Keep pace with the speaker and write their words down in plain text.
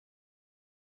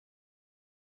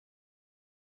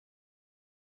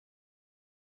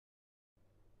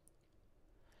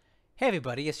Hey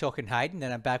everybody, it's Heiden, and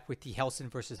I'm back with the Hellsen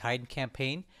versus Heiden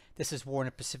campaign. This is War in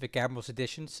the Pacific Admirals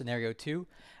Edition, Scenario 2.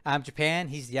 I'm Japan,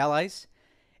 he's the Allies.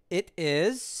 It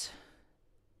is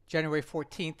January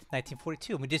 14th,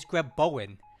 1942, and we just grabbed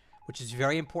Bowen, which is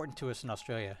very important to us in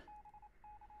Australia.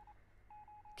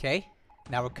 Okay,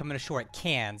 now we're coming ashore at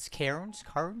Cairns. Cairns?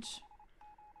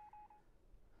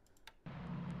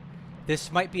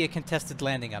 This might be a contested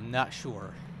landing, I'm not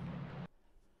sure.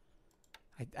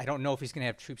 I don't know if he's going to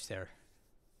have troops there.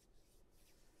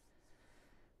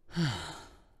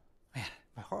 Man,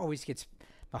 my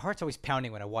heart's always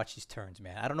pounding when I watch these turns,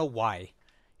 man. I don't know why.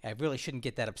 I really shouldn't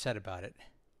get that upset about it.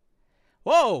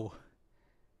 Whoa!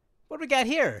 What do we got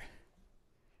here?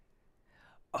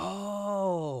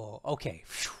 Oh, okay.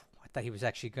 Phew. I thought he was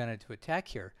actually going to attack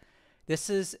here.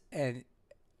 This is a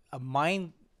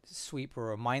mine sweeper,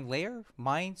 or a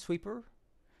mine sweeper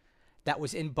that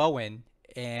was in Bowen,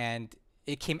 and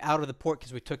it came out of the port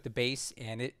because we took the base,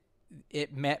 and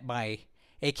it met my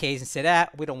AKs and said,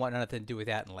 we don't want nothing to do with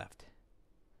that, and left.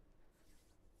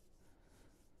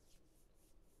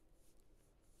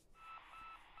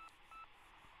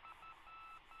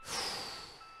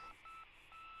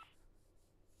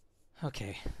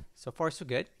 Okay, so far so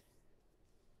good.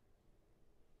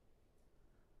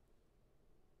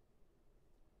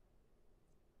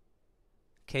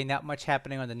 Okay, not much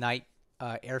happening on the night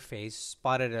air phase.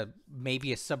 Spotted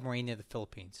maybe a submarine near the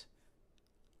Philippines.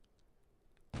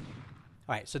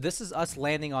 Alright, so this is us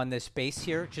landing on this base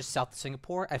here, just south of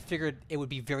Singapore. I figured it would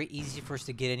be very easy for us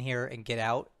to get in here and get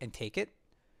out and take it.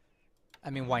 I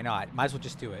mean, why not? Might as well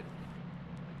just do it.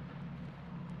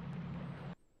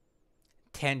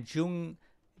 Tanjung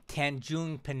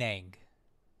Penang.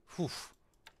 Whew.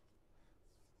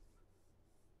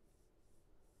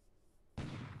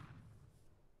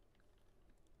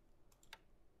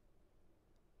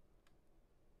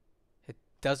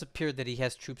 Does appear that he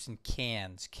has troops in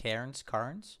Cairns,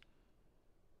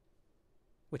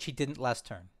 which he didn't last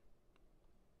turn.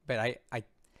 But I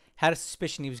had a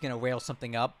suspicion he was going to rail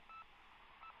something up.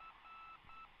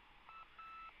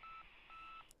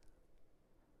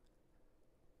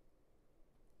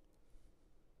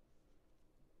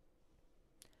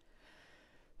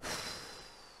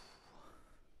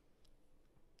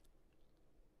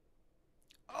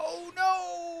 Oh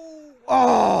no!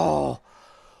 Oh!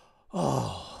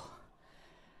 Oh.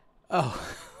 Oh.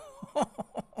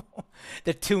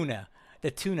 The tuna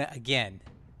again.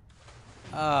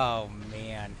 Oh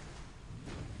man.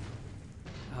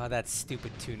 Oh, that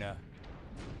stupid tuna.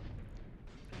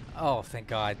 Oh, thank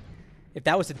God. If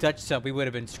that was a Dutch sub, we would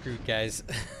have been screwed, guys.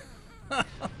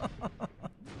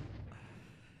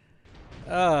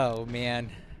 Oh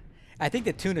man. I think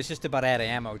the tuna's just about out of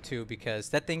ammo too, because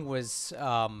that thing was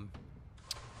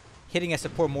hitting us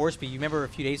at Port Moresby. You remember a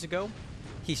few days ago?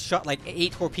 He shot like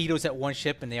 8 torpedoes at one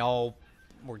ship and they all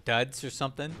were duds or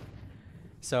something.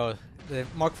 So the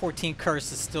Mark 14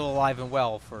 curse is still alive and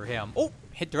well for him. Oh,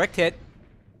 direct hit.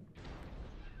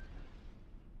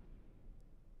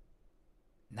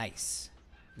 Nice.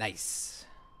 Nice.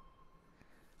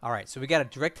 Alright, so we got a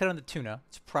direct hit on the tuna.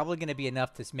 It's probably going to be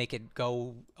enough to make it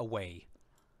go away.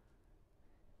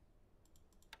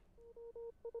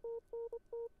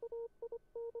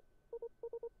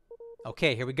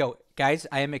 Okay, here we go. Guys,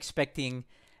 I am expecting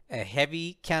a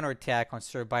heavy counterattack on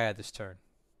Surabaya this turn.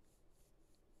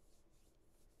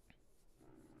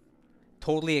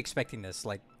 Totally expecting this.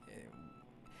 Like,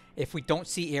 if we don't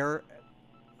see air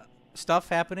stuff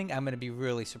happening, I'm going to be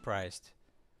really surprised.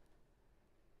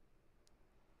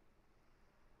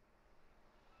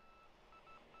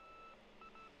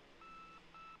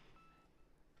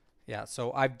 Yeah,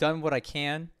 so I've done what I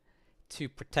can to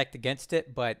protect against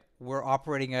it, but we're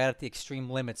operating out at the extreme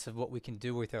limits of what we can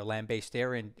do with our land-based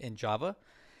air in Java.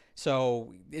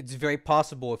 So it's very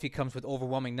possible if he comes with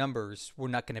overwhelming numbers, we're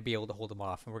not going to be able to hold him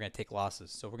off, and we're going to take losses.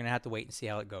 So we're going to have to wait and see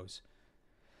how it goes.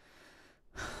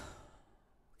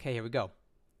 Okay, here we go.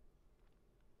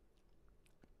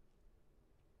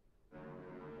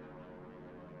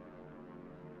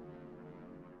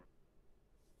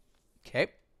 Okay.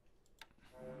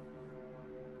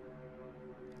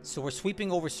 So we're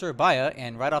sweeping over Surabaya,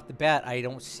 and right off the bat, I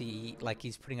don't see like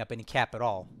he's putting up any cap at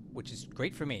all, which is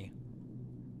great for me.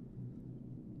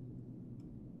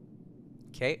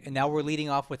 Okay, and now we're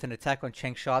leading off with an attack on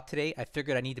Changsha today. I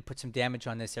figured I need to put some damage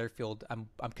on this airfield. I'm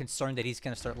concerned that he's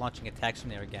going to start launching attacks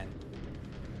from there again.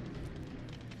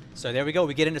 So there we go.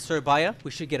 We get into Surabaya.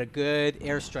 We should get a good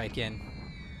airstrike in.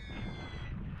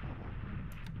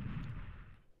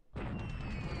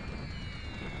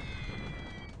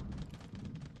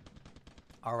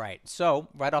 All right, so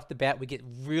right off the bat, we get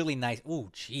really nice. Ooh,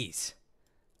 jeez.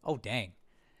 Oh, dang.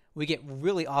 We get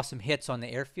really awesome hits on the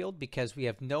airfield because we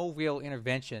have no real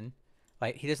intervention.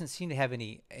 Like, he doesn't seem to have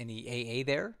any AA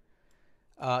there.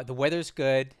 The weather's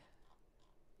good.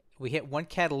 We hit one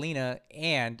Catalina,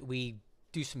 and we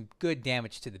do some good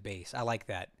damage to the base. I like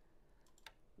that.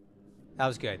 That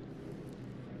was good.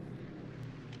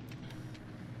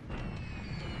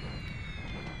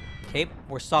 Okay,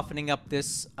 we're softening up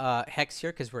this hex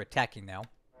here because we're attacking now.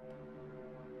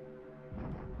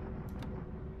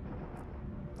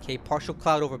 Okay, partial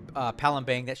cloud over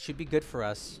Palembang. That should be good for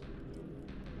us.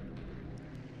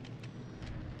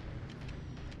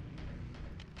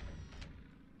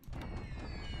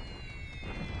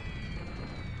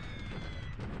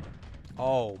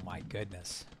 Oh my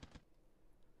goodness.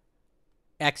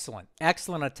 Excellent.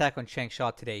 Excellent attack on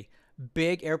Changsha today.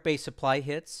 Big airbase supply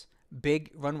hits. Big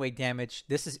runway damage.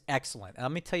 This is excellent. And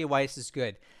let me tell you why this is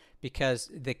good. Because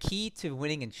the key to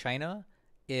winning in China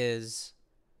is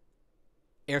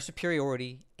air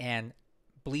superiority and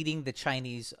bleeding the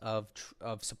Chinese of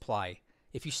supply.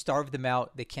 If you starve them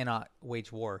out, they cannot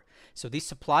wage war. So these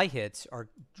supply hits are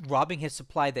robbing his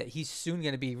supply that he's soon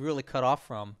going to be really cut off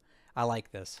from. I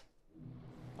like this.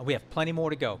 We have plenty more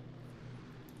to go.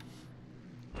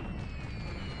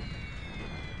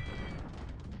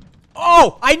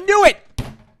 Oh, I knew it!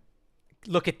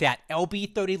 Look at that.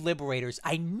 LB-30 Liberators.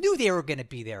 I knew they were going to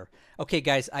be there. Okay,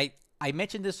 guys, I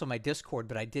mentioned this on my Discord,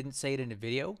 but I didn't say it in the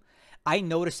video. I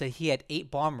noticed that he had 8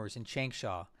 bombers in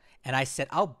Changsha, and I said,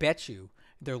 I'll bet you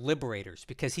they're Liberators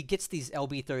because he gets these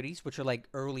LB-30s, which are like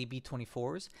early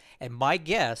B-24s, and my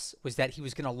guess was that he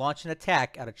was going to launch an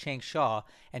attack out of Changsha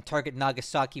and target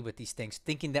Nagasaki with these things,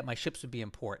 thinking that my ships would be in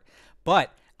port.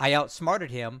 But I outsmarted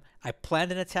him. I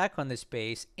planned an attack on this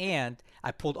base, and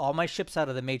I pulled all my ships out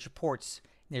of the major ports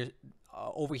near,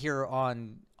 over here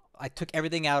on... I took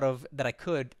everything out of that I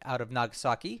could out of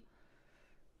Nagasaki,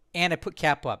 and I put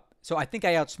cap up. So I think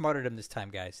I outsmarted him this time,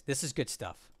 guys. This is good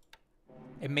stuff.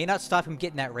 It may not stop him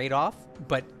getting that raid off,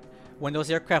 but when those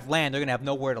aircraft land, they're going to have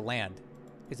nowhere to land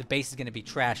because the base is going to be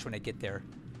trashed when they get there.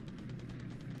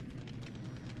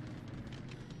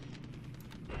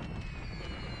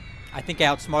 I think I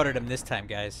outsmarted him this time,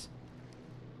 guys.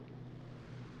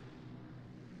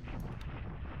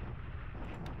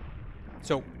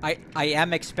 So I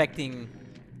am expecting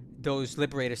those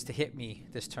Liberators to hit me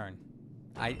this turn.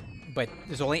 But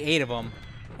there's only 8 of them,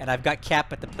 and I've got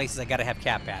cap at the places I got to have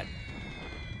cap at.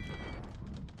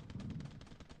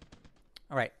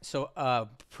 All right, so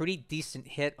pretty decent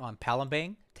hit on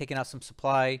Palembang, taking out some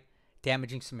supply,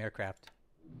 damaging some aircraft.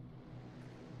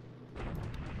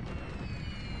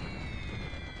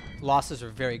 Losses are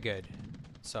very good,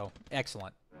 so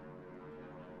excellent.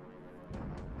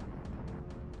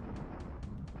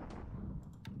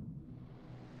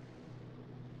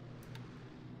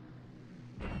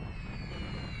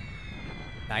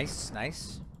 Nice,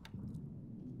 nice.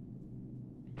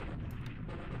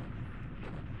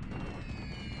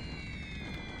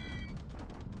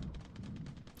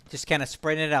 Just kind of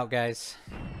spreading it out, guys.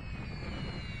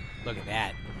 Look at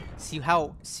that. See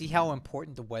how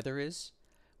important the weather is?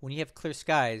 When you have clear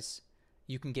skies,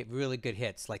 you can get really good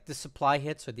hits. Like the supply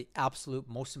hits are the absolute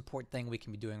most important thing we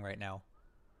can be doing right now.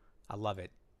 I love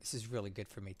it. This is really good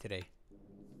for me today.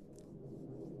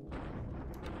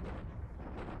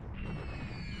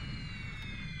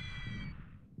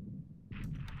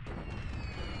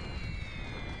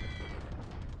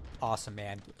 Awesome,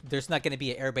 man. There's not going to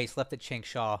be an airbase left at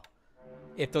Changsha.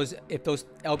 If those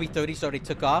LB-30s already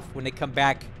took off, when they come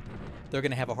back, they're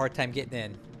going to have a hard time getting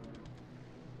in.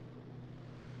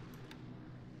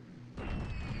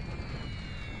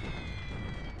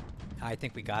 I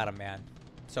think we got him, man.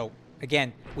 So,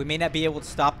 again, we may not be able to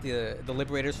stop the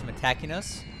Liberators from attacking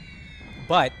us,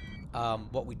 but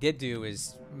what we did do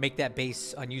is make that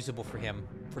base unusable for him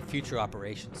for future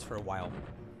operations for a while.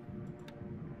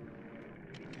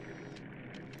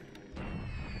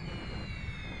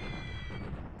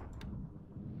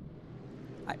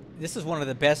 This is one of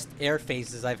the best air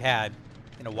phases I've had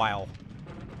in a while.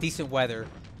 Decent weather,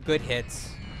 good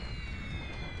hits.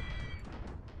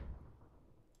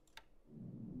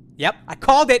 Yep, I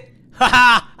called it.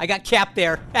 Haha, I got capped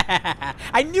there.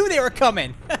 I knew they were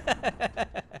coming.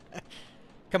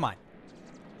 Come on.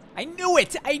 I knew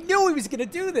it. I knew he was going to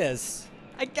do this.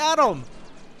 I got him.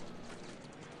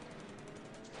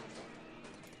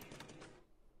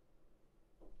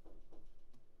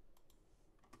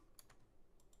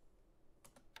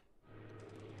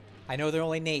 I know they're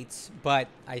only Nates, but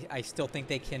I still think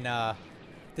they can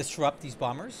disrupt these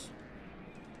bombers.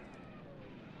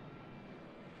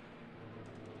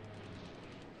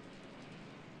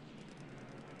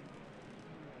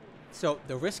 So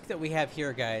the risk that we have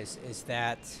here, guys, is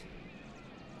that,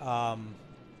 what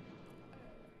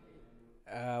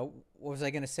was I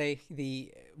going to say?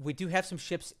 We do have some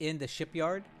ships in the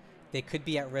shipyard. They could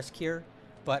be at risk here,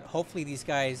 but hopefully these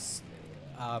guys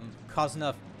cause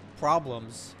enough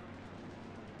problems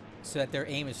so that their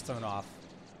aim is thrown off.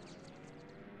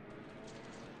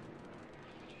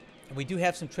 And we do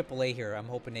have some AAA here. I'm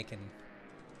hoping they can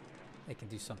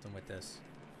do something with this.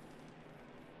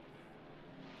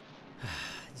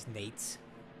 These Nates.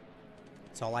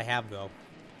 That's all I have, though.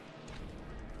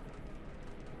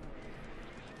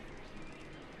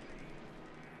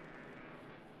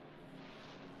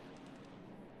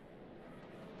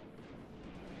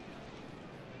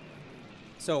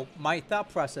 So my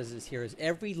thought process is here is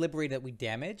every Liberator that we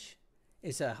damage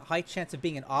is a high chance of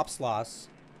being an ops loss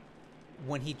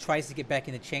when he tries to get back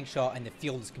into Changsha and the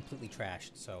field is completely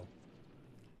trashed. So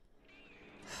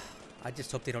I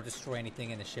just hope they don't destroy anything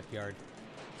in the shipyard.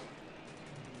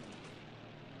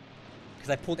 Because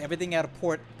I pulled everything out of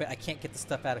port, but I can't get the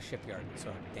stuff out of shipyard.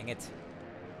 So, dang it.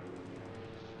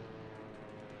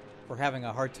 We're having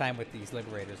a hard time with these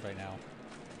Liberators right now.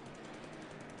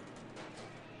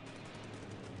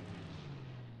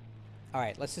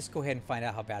 Alright, let's just go ahead and find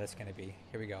out how bad it's going to be.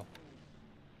 Here we go.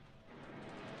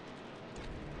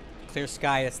 Clear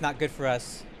sky, that's not good for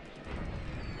us.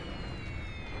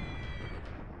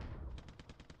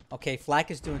 Okay, Flak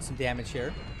is doing some damage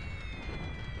here.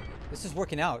 This is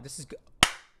working out. This is good.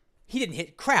 He didn't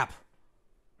hit crap.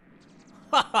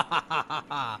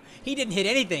 He didn't hit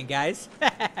anything, guys.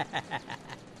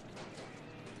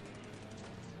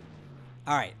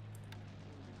 All right.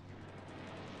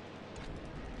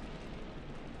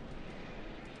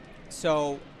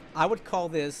 So I would call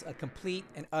this a complete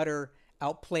and utter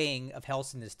outplaying of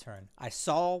Hellsen this turn. I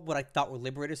saw what I thought were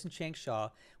Liberators in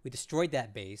Changsha. We destroyed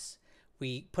that base.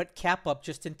 We put Cap up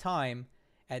just in time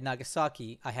at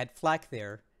Nagasaki. I had Flak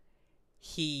there.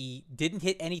 He didn't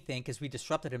hit anything because we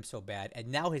disrupted him so bad. And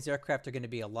now his aircraft are going to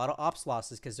be a lot of ops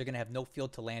losses because they're going to have no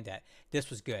field to land at.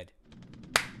 This was good.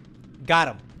 Got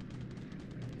him.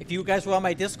 If you guys were on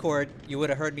my Discord, you would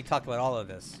have heard me talk about all of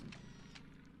this.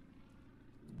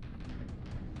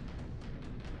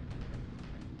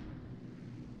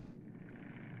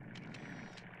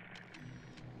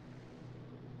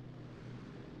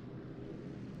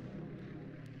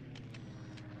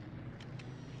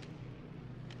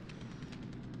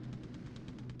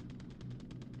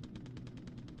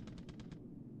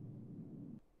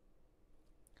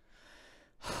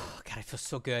 I feel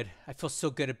so good. I feel so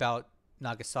good about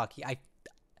Nagasaki. I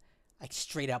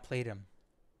straight out played him.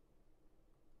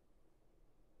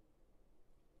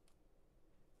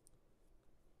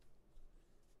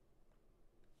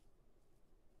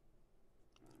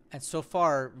 And so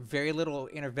far, very little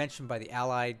intervention by the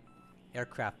Allied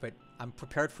aircraft, but I'm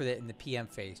prepared for that in the PM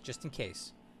phase, just in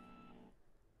case.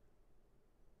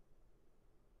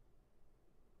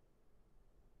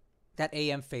 That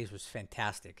AM phase was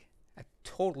fantastic.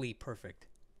 Totally perfect.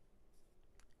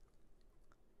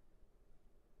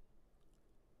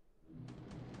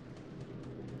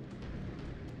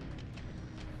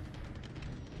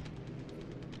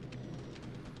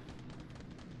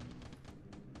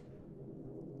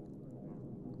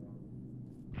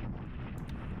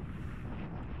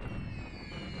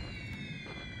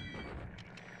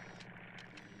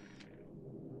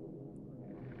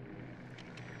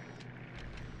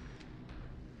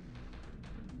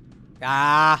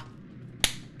 Ah!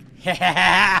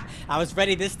 I was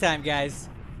ready this time, guys.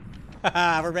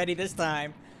 We're ready this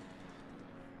time.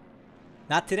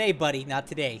 Not today, buddy. Not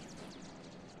today.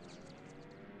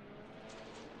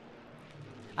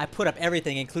 I put up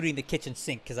everything, including the kitchen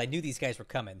sink, because I knew these guys were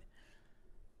coming.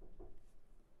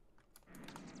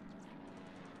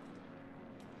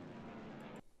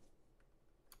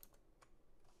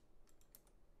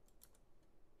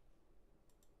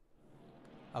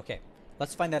 Okay.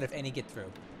 Let's find out if any get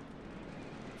through.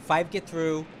 5 get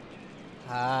through.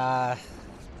 It's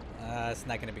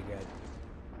not gonna be good.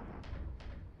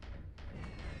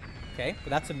 Okay, but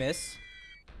that's a miss.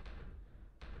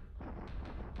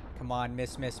 Come on,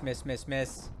 miss, miss, miss, miss,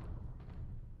 miss.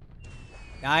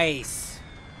 Nice.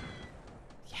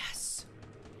 Yes.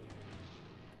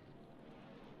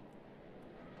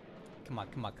 Come on,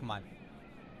 come on, come on.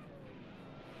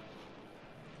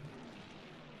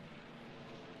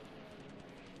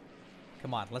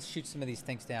 Come on, let's shoot some of these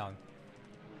things down.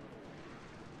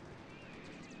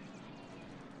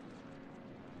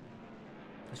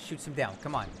 Let's shoot some down.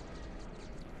 Come on.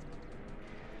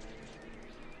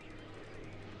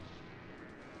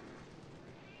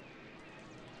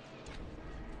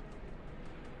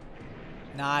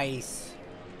 Nice.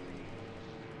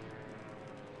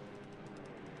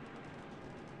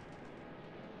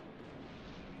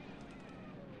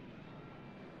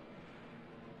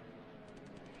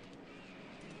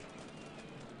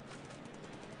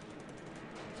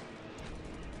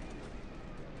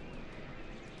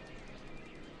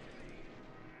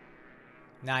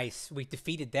 Nice. We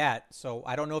defeated that. So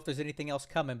I don't know if there's anything else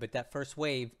coming, but that first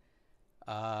wave,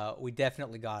 we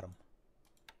definitely got him.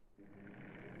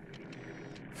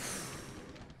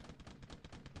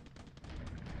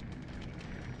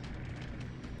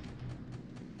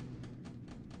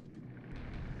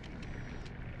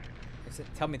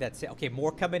 Tell me that's it. Okay,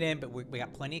 more coming in, but we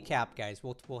got plenty of cap, guys.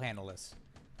 We'll handle this.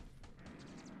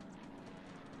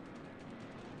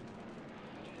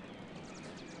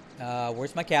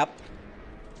 Where's my cap?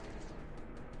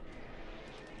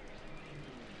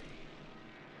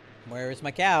 Where is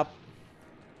my cap?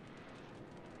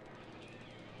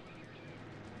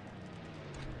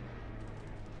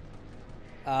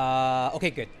 Okay,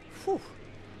 good. Whew.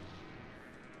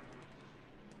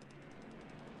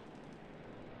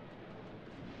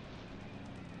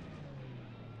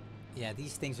 Yeah,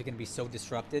 these things are going to be so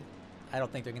disrupted. I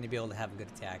don't think they're going to be able to have a good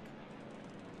attack.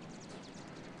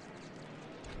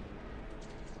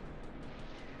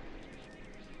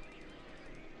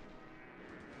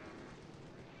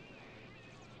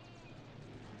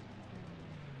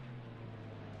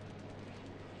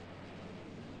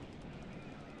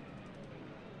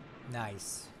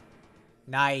 Nice.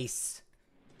 Nice.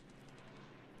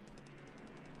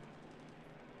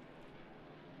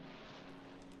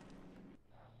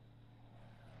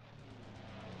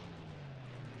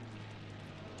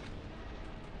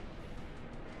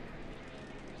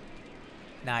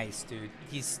 Nice, dude.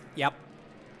 Yep.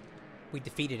 We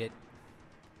defeated it.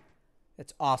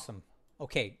 That's awesome.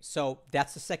 Okay, so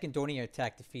that's the second Dornier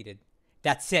attack defeated.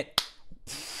 That's it.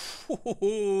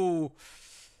 Oh,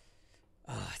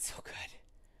 it's so good.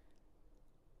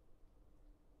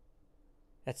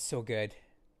 That's so good.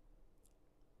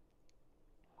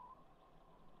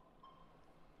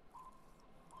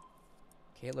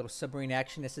 Okay, a little submarine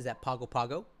action. This is at Pago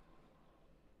Pago.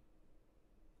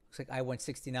 Looks like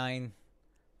I-169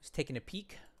 was taking a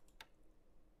peek.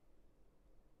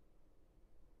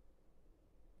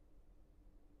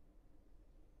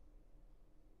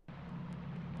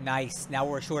 Nice. Now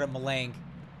we're short at Malang.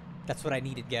 That's what I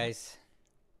needed, guys.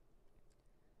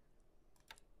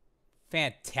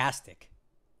 Fantastic.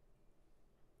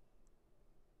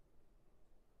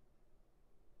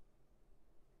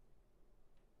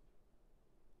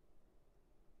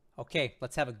 Okay,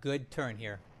 let's have a good turn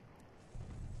here.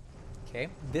 Okay,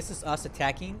 this is us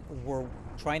attacking. We're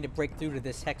trying to break through to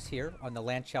this hex here on the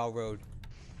Lanchow Road.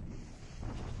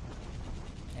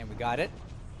 And we got it.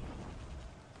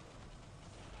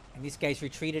 And these guys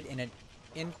retreated in an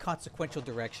inconsequential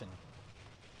direction.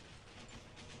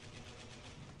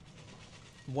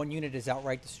 One unit is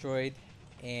outright destroyed,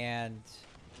 and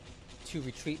 2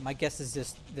 retreat. My guess is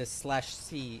this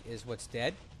 /C is what's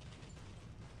dead.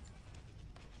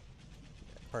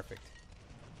 Perfect.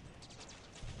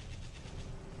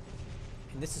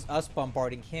 And this is us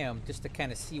bombarding him just to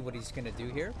kind of see what he's going to do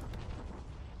here.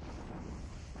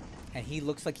 And he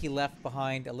looks like he left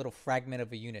behind a little fragment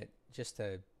of a unit just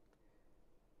to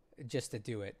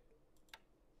do it.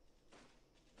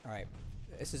 All right.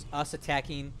 This is us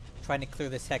attacking, trying to clear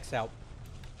this hex out.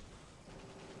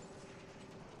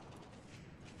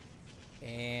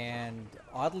 And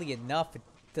oddly enough, it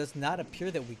does not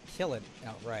appear that we kill it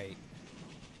outright.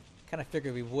 Kind of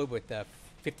figured we would with the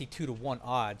 52-to-1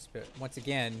 odds, but once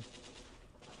again,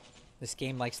 this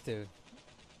game likes to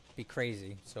be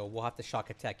crazy, so we'll have to shock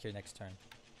attack here next turn.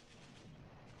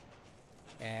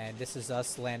 And this is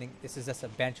us landing. This is us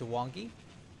at Banchawangi.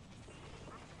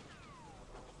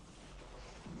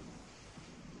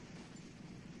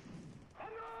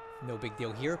 No big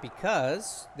deal here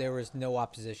because there was no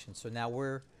opposition. So now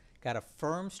we're got a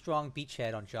firm, strong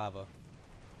beachhead on Java.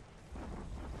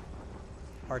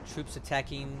 Our troops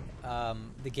attacking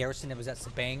the garrison that was at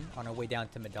Sabang on our way down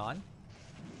to Medan.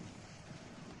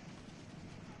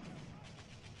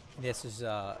 This is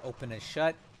open and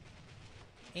shut.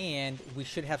 And we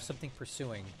should have something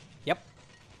pursuing. Yep.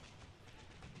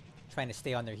 Trying to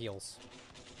stay on their heels.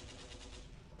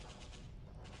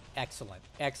 Excellent.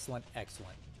 Excellent.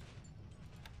 Excellent.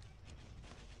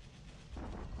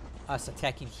 Us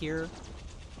attacking here.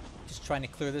 Just trying to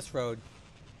clear this road.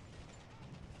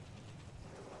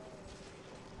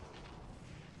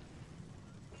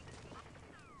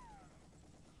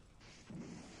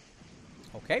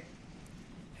 Okay.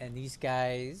 And these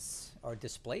guys are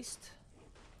displaced.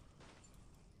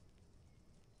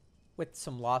 With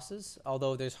some losses,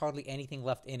 although there's hardly anything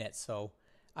left in it. So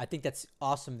I think that's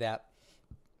awesome that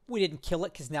we didn't kill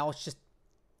it, because now it's just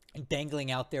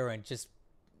dangling out there and just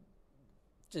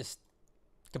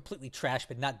completely trashed,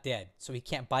 but not dead. So he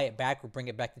can't buy it back or bring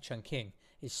it back to Chungking.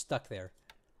 He's stuck there.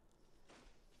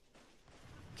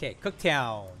 Okay,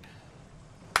 Cooktown.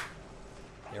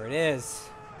 There it is.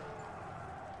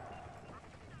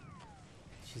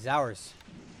 She's ours.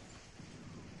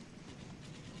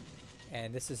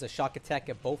 And this is a shock attack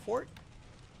at Beaufort.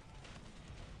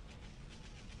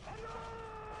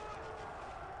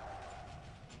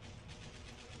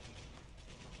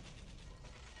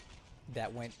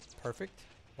 That went perfect.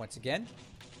 Once again.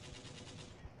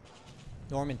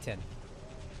 Normanton.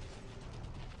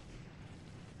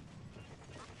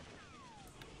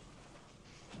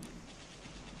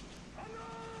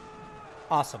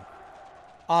 Awesome.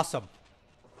 Awesome.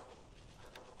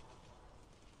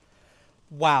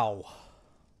 Wow.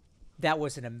 That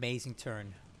was an amazing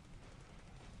turn.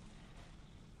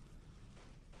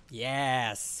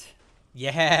 Yes.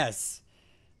 Yes.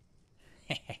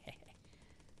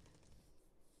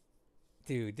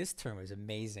 Dude, this turn was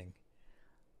amazing.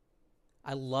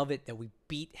 I love it that we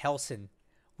beat Hellsen.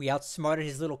 We outsmarted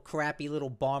his little crappy little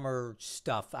bomber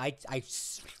stuff. I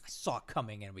saw it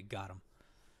coming and we got him.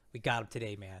 We got him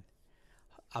today, man.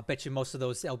 I'll bet you most of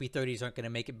those LB-30s aren't going to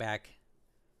make it back.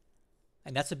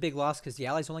 And that's a big loss because the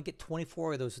Allies only get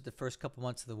 24 of those at the first couple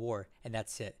months of the war, and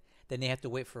that's it. Then they have to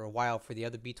wait for a while for the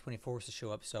other B-24s to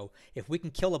show up. So if we can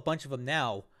kill a bunch of them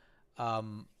now,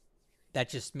 that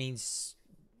just means,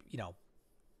 you know,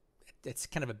 it's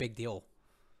kind of a big deal.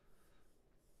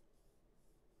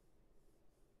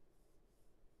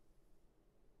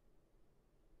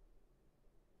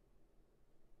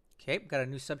 Okay, got a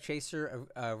new subchaser,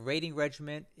 a raiding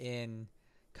regiment in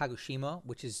Kagoshima,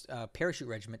 which is a parachute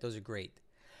regiment. Those are great.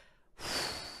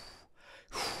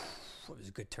 That was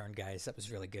a good turn, guys. That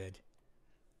was really good.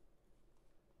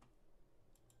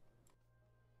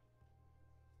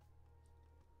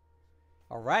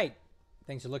 All right.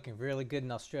 Things are looking really good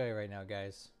in Australia right now,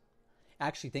 guys.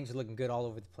 Actually, things are looking good all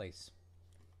over the place.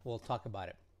 We'll talk about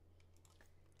it.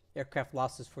 Aircraft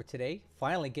losses for today.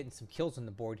 Finally getting some kills on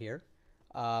the board here.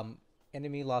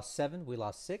 Enemy lost 7. We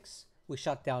lost 6. We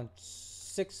shot down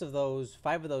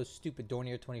 5 of those stupid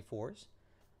Dornier 24s.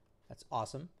 That's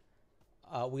awesome.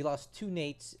 We lost 2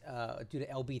 Nates due to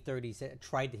LB-30s that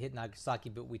tried to hit Nagasaki,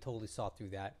 but we totally saw through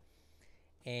that.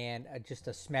 And just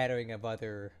a smattering of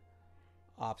other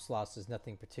ops losses,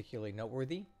 nothing particularly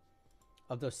noteworthy.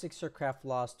 Of those 6 aircraft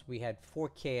lost, we had 4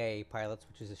 KIA pilots,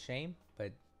 which is a shame,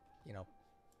 but, you know,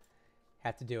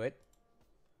 have to do it.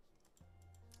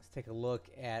 Let's take a look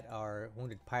at our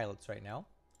wounded pilots right now.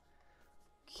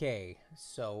 Okay,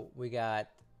 so we got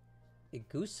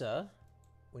Igusa.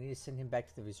 We need to send him back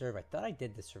to the reserve. I thought I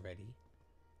did this already.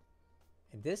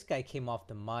 And this guy came off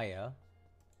the Maya.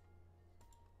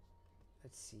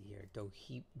 Let's see here.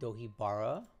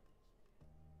 Dohibara.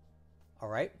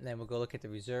 Alright, and then we'll go look at the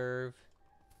reserve.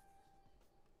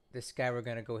 This guy we're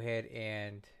going to go ahead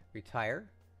and retire.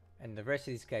 And the rest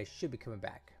of these guys should be coming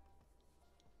back.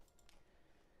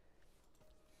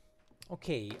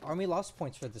 Okay, Army lost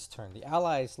points for this turn. The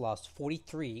Allies lost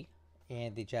 43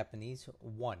 and the Japanese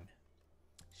 1.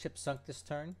 Ship sunk this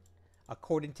turn.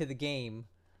 According to the game,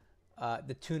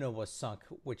 the Tuna was sunk,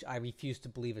 which I refuse to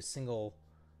believe a single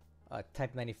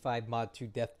Type 95 Mod 2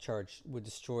 depth charge would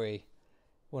destroy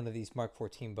one of these Mark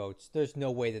 14 boats. There's no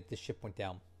way that this ship went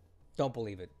down. Don't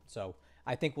believe it. So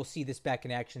I think we'll see this back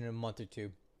in action in a month or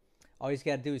two. All he's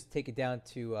got to do is take it down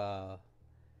to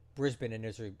Brisbane, and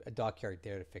there's a dockyard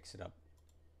there to fix it up.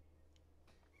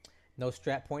 No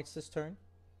strat points this turn.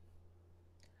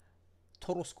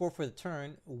 Total score for the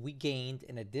turn, we gained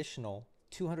an additional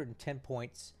 210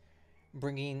 points,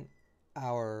 bringing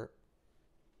our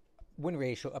win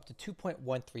ratio up to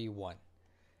 2.131.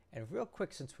 And real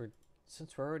quick, since we're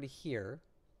already here,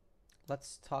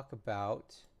 let's talk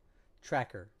about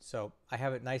tracker. So I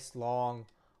have a nice long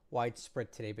wide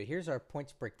spread today, but here's our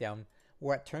points breakdown.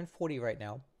 We're at turn 40 right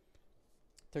now,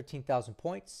 13,000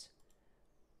 points.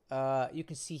 You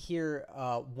can see here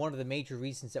one of the major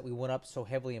reasons that we went up so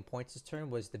heavily in points this turn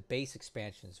was the base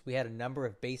expansions. We had a number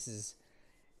of bases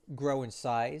grow in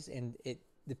size, and it,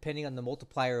 depending on the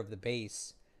multiplier of the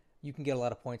base, you can get a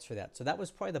lot of points for that. So that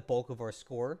was probably the bulk of our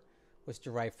score, was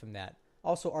derived from that.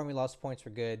 Also, Army lost points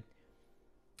were good.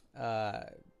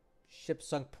 Ship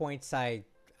sunk points, I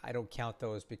don't count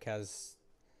those because,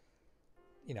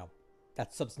 you know,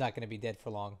 that sub's not going to be dead for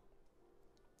long.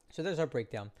 So there's our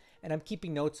breakdown. And I'm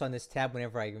keeping notes on this tab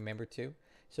whenever I remember to.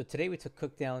 So today we took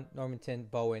Cooktown, Normanton,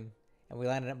 Bowen, and we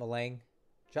landed at Malang,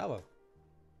 Java.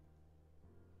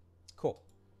 Cool.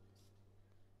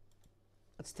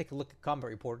 Let's take a look at combat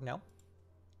report now.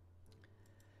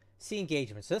 Sea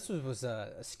engagement. So this was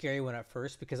a scary one at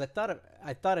first because I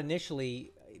thought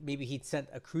initially maybe he'd sent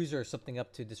a cruiser or something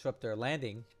up to disrupt their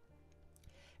landing.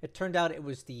 It turned out it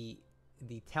was the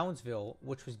the Townsville,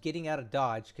 which was getting out of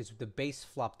Dodge because the base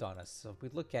flopped on us. So if we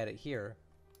look at it here,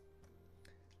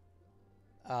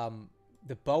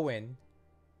 the Bowen,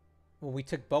 when we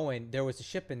took Bowen, there was a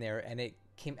ship in there and it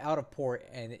came out of port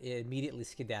and it immediately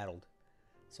skedaddled.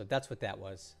 So that's what that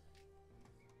was.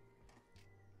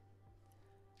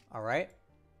 All right.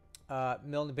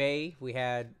 Milne Bay, we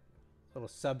had a little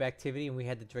sub activity and we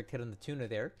had the direct hit on the tuna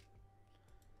there.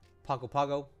 Pago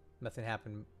Pago, nothing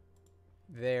happened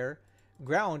there.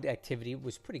 Ground activity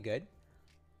was pretty good.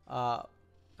 That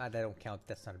don't count.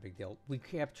 That's not a big deal. We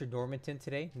captured Normanton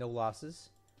today. No losses.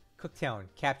 Cooktown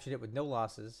captured it with no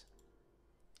losses.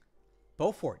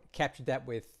 Beaufort captured that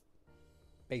with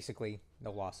basically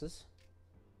no losses.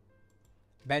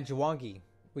 Banjawangi,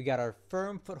 we got our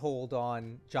firm foothold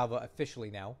on Java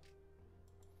officially now.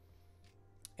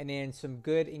 And then some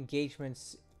good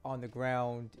engagements on the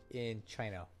ground in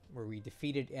China, where we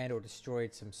defeated and or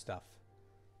destroyed some stuff.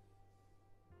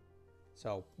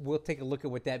 So we'll take a look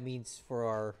at what that means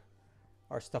for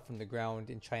our stuff on the ground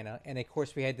in China. And of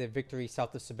course we had the victory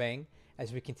south of Sabang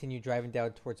as we continue driving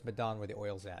down towards Medan where the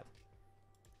oil's at.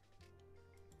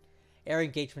 Air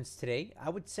engagements today, I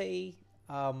would say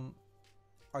our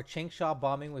Changsha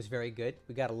bombing was very good.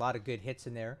 We got a lot of good hits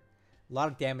in there. A lot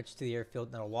of damage to the airfield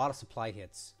and a lot of supply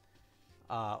hits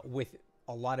with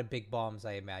a lot of big bombs,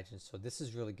 I imagine. So this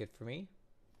is really good for me.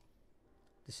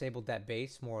 Disabled that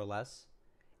base, more or less.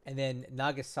 And then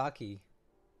Nagasaki,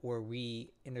 where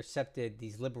we intercepted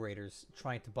these liberators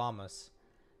trying to bomb us,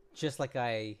 just like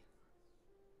I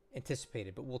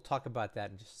anticipated. But we'll talk about that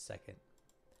in just a second.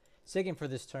 Second for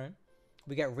this turn,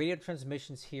 we got radio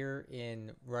transmissions here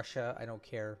in Russia. I don't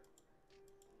care.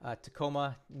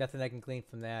 Tacoma, nothing I can glean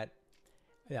from that.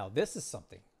 Now, this is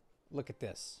something. Look at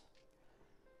this.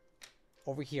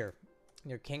 Over here,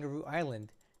 near Kangaroo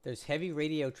Island, there's heavy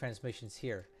radio transmissions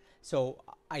here. So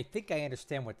I think I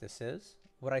understand what this is.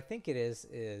 What I think it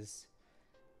is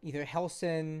either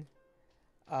Hellsen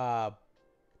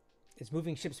is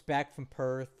moving ships back from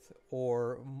Perth,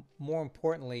 or more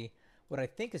importantly, what I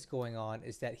think is going on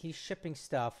is that he's shipping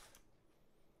stuff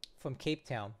from Cape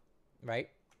Town, right?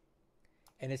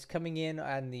 And it's coming in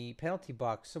on the penalty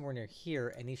box somewhere near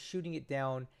here, and he's shooting it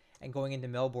down and going into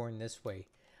Melbourne this way.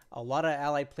 A lot of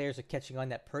allied players are catching on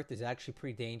that Perth is actually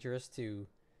pretty dangerous to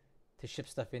ship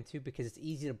stuff into, because it's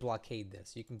easy to blockade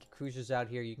this. You can get cruisers out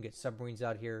here, you can get submarines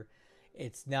out here.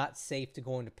 It's not safe to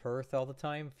go into Perth all the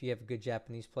time if you have a good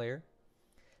Japanese player.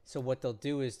 So what they'll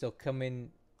do is they'll come in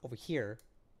over here,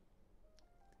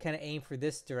 kind of aim for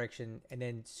this direction, and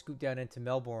then scoot down into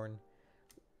Melbourne.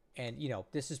 And, you know,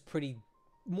 this is pretty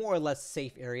more or less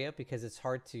safe area because it's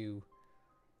hard to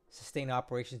sustain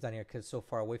operations down here because it's so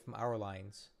far away from our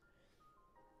lines.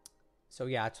 So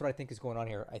yeah, that's what I think is going on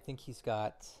here. I think he's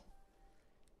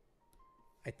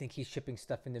shipping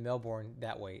stuff into Melbourne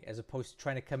that way, as opposed to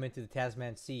trying to come into the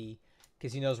Tasman Sea,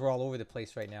 because he knows we're all over the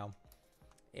place right now,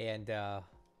 and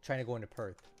trying to go into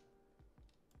Perth.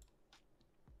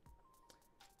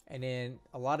 And then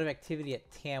a lot of activity at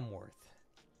Tamworth.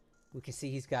 We can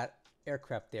see he's got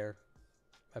aircraft there.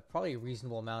 Probably a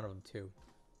reasonable amount of them too.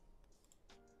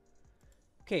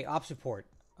 Okay, ops report.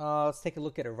 Let's take a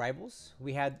look at arrivals.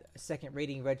 We had a second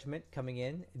raiding regiment coming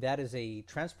in. That is a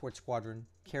transport squadron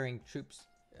carrying troops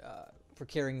for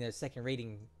carrying the second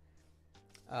raiding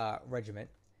regiment.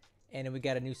 And then we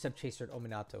got a new subchaser at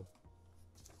Ominato.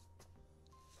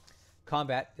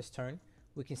 Combat this turn.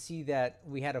 We can see that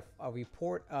we had a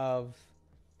report of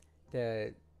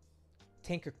the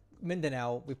tanker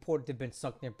Mindanao reported to have been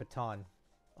sunk near Bataan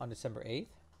on December 8th.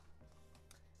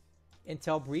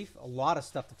 Intel brief, a lot of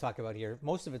stuff to talk about here.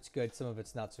 Most of it's good, some of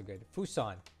it's not so good.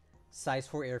 Fuson, size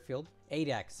 4 airfield.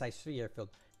 Adak, size 3 airfield.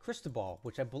 Cristobal,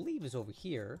 which I believe is over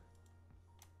here.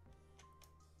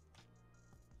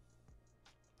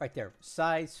 Right there,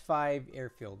 size 5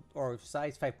 airfield, or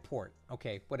size 5 port.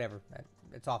 Okay, whatever.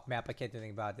 It's off map, I can't do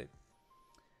anything about it.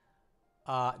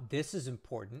 This is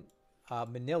important.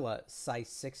 Manila, size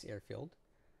 6 airfield,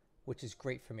 which is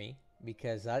great for me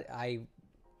because I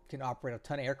can operate a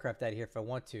ton of aircraft out of here if I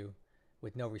want to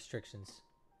with no restrictions.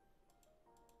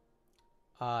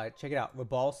 Check it out.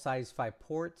 Rabaul, size 5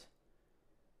 port.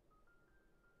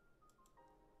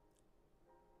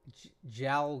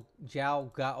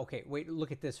 Okay, wait,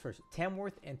 look at this first.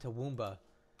 Tamworth and Toowoomba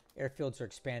airfields are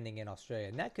expanding in Australia,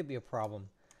 and that could be a problem.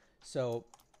 So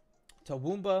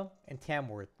Toowoomba and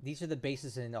Tamworth, these are the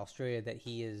bases in Australia that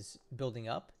he is building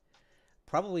up,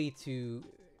 probably to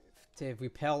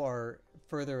repel our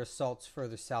further assaults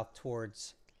further south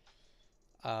towards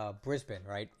Brisbane,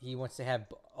 right? He wants to have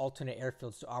alternate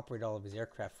airfields to operate all of his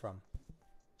aircraft from.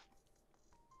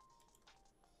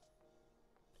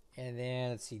 And then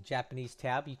let's see, Japanese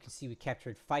tab. You can see we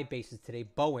captured 5 bases today.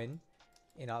 Bowen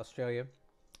in Australia,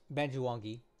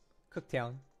 Banjuwangi,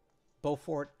 Cooktown,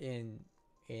 Beaufort in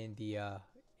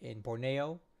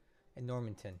Borneo, and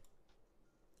Normanton.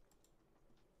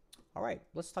 All right,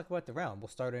 let's talk about the round. We'll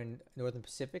start in Northern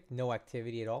Pacific. No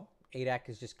activity at all. ADAC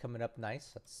is just coming up nice.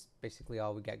 That's basically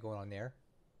all we got going on there.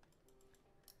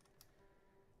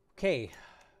 Okay,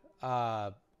 Hokkaido,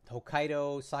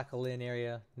 Sakhalin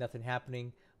area, nothing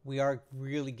happening. We are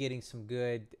really getting some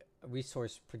good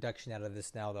resource production out of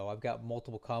this now, though. I've got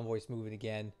multiple convoys moving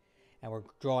again, and we're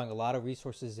drawing a lot of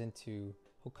resources into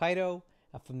Hokkaido,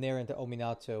 and from there into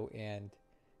Ominato and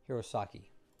Hirosaki.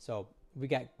 So we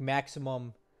got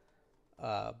maximum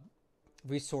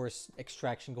resource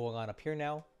extraction going on up here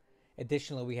now.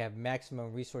 Additionally, we have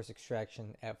maximum resource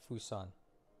extraction at Fusan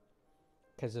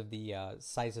because of the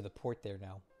size of the port there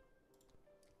now.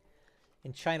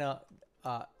 In China,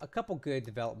 a couple good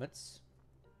developments.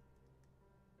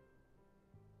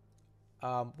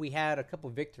 We had a couple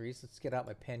victories. Let's get out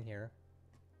my pen here.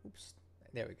 Oops,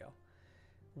 there we go.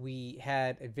 We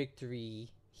had a victory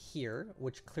here,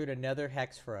 which cleared another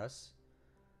hex for us.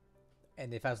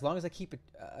 And if as long as I keep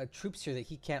troops here that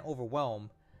he can't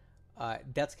overwhelm,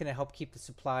 that's going to help keep the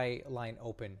supply line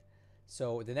open.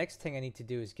 So the next thing I need to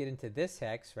do is get into this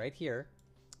hex right here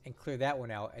and clear that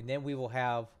one out. And then we will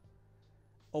have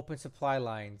open supply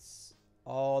lines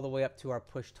all the way up to our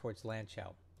push towards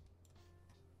Lanchow.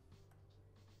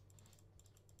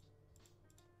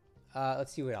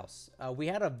 Let's see what else. We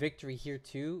had a victory here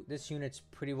too. This unit's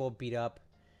pretty well beat up.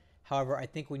 However, I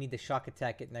think we need to shock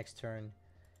attack it next turn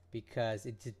because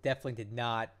it definitely did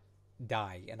not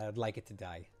die, and I'd like it to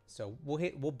die. So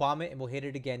we'll bomb it and we'll hit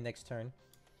it again next turn.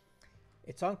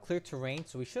 It's on clear terrain,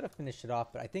 so we should have finished it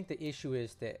off. But I think the issue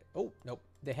is that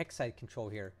the hex side control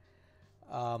here.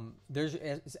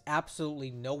 There's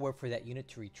absolutely nowhere for that unit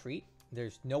to retreat.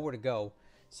 There's nowhere to go,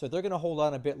 so they're gonna hold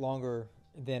on a bit longer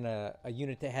than a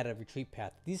unit that had a retreat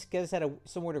path. These guys had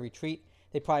somewhere to retreat,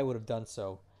 they probably would have done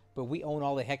so. But we own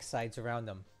all the hex sides around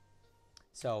them.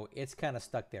 So it's kind of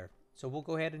stuck there. So we'll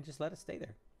go ahead and just let it stay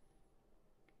there.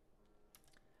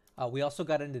 We also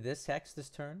got into this hex this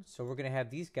turn. So we're going to have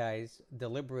these guys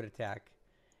deliberate attack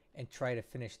and try to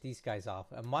finish these guys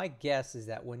off. And my guess is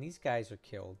that when these guys are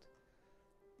killed,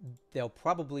 they'll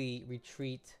probably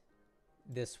retreat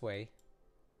this way,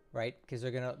 right? Because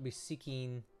they're going to be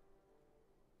seeking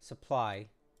supply,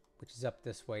 which is up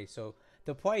this way. So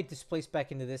they'll probably displace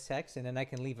back into this hex, and then I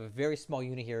can leave a very small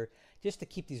unit here just to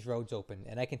keep these roads open,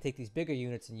 and I can take these bigger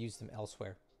units and use them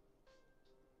elsewhere.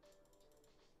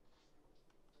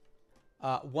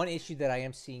 One issue that I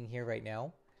am seeing here right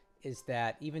now is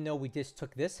that even though we just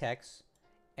took this hex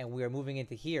and we are moving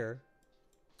into here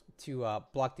to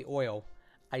block the oil,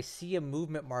 I see a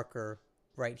movement marker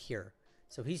right here.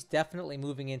 So he's definitely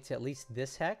moving into at least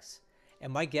this hex,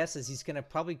 and my guess is he's going to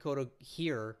probably go to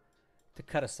here to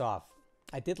cut us off.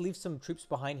 I did leave some troops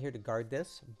behind here to guard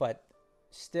this, but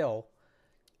still,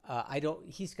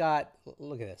 he's got,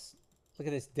 look at this. Look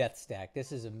at this death stack.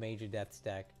 This is a major death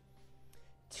stack.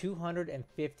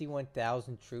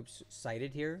 251,000 troops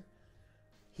sighted here.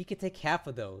 He could take half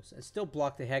of those and still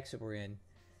block the hex that we're in,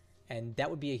 and that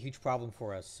would be a huge problem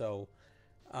for us. So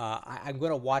I'm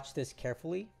going to watch this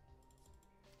carefully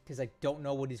because I don't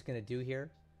know what he's going to do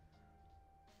here.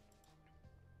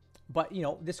 But, you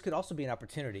know, this could also be an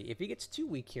opportunity. If he gets too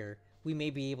weak here, we may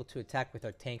be able to attack with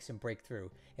our tanks and break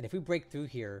through. And if we break through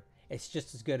here, it's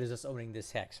just as good as us owning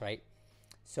this hex, right?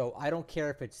 So I don't care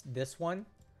if it's this one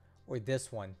or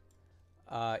this one.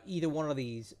 Either one of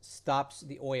these stops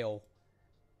the oil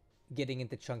getting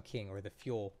into Chungking or the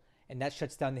fuel. And that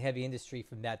shuts down the heavy industry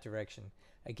from that direction.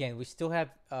 Again, we still have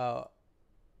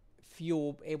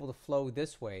fuel able to flow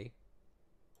this way,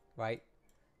 right?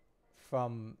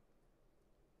 From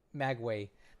Magway,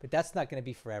 but that's not going to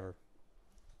be forever.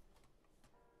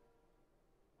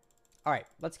 All right,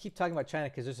 let's keep talking about China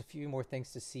because there's a few more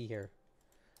things to see here.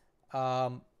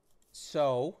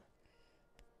 So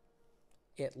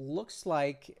it looks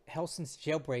like Hellsen's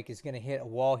jailbreak is going to hit a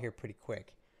wall here pretty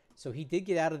quick. So he did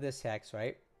get out of this hex,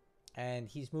 right? And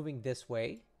he's moving this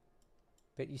way.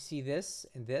 But you see this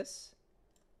and this?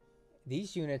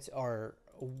 These units are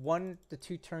 1 to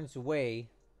 2 turns away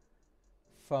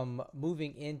from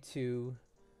moving into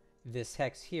this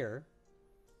hex here.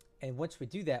 And once we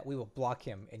do that, we will block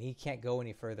him and he can't go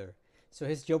any further. So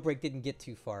his jailbreak didn't get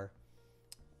too far.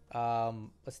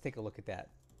 Let's take a look at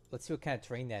that. Let's see what kind of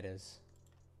terrain that is.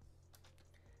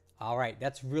 All right,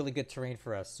 that's really good terrain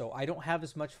for us. So I don't have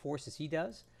as much force as he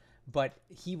does, but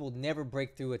he will never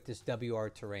break through at this WR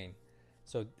terrain.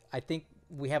 So I think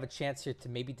we have a chance here to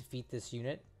maybe defeat this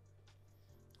unit.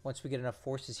 once we get enough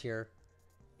forces here,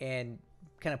 and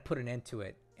kind of put an end to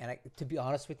it. And to be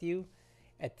honest with you,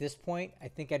 at this point, I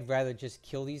think I'd rather just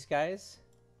kill these guys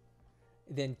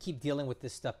than keep dealing with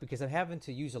this stuff, because I'm having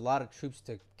to use a lot of troops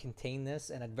to contain this,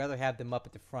 and I'd rather have them up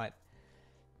at the front.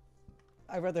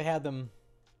 I'd rather have them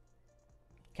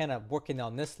kind of working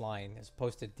on this line as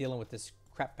opposed to dealing with this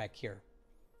crap back here.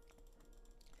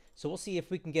 So we'll see if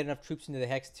we can get enough troops into the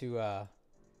hex to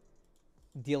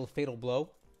deal a fatal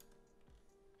blow.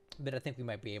 But I think we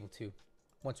might be able to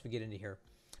once we get into here.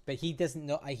 But he doesn't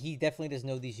know. He definitely doesn't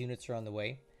know these units are on the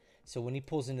way. So when he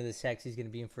pulls into this hex, he's going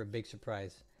to be in for a big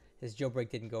surprise. His jailbreak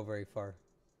didn't go very far.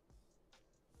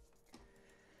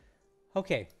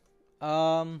 Okay.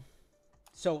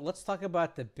 So let's talk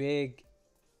about the big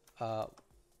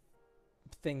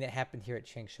thing that happened here at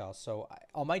Changsha. So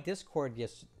on my Discord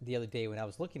the other day when I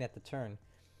was looking at the turn,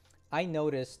 I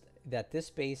noticed that this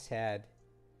base had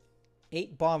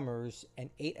 8 bombers and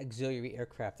 8 auxiliary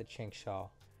aircraft at Changsha.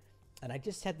 And I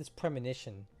just had this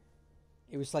premonition.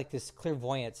 It was like this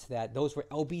clairvoyance that those were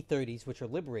LB-30s, which are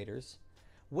Liberators,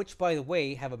 which, by the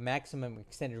way, have a maximum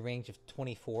extended range of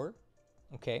 24.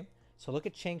 Okay, so look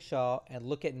at Changsha and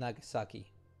look at Nagasaki,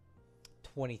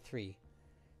 23.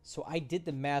 So I did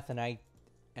the math, and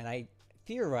I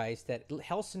theorized that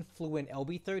Hellsen flew in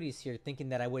LB-30s here, thinking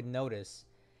that I wouldn't notice,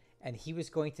 and he was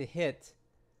going to hit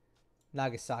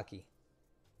Nagasaki.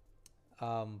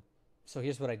 So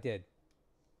here's what I did.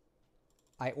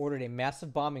 I ordered a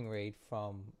massive bombing raid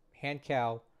from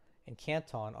Lanchow and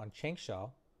Canton on Changsha.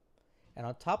 And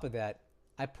on top of that,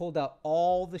 I pulled out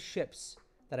all the ships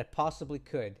that I possibly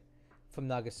could from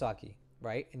Nagasaki,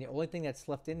 right? And the only thing that's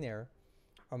left in there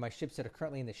are my ships that are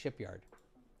currently in the shipyard,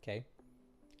 okay?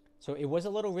 So it was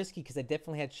a little risky because I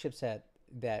definitely had ships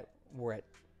that were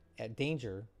at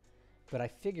danger. But I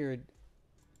figured,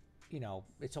 you know,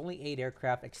 it's only 8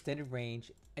 aircraft, extended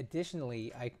range.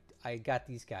 Additionally, I got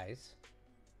these guys.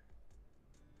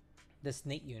 This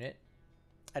Nate unit.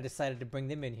 I decided to bring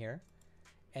them in here.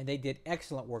 And they did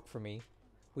excellent work for me.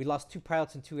 We lost 2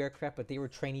 pilots and 2 aircraft, but they were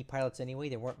trainee pilots anyway.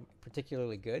 They weren't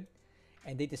particularly good.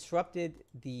 And they disrupted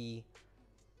the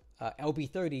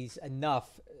LB-30s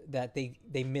enough that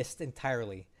they missed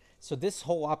entirely. So this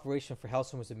whole operation for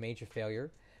Hellsen was a major failure.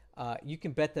 You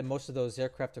can bet that most of those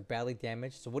aircraft are badly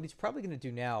damaged. So what he's probably going to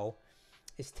do now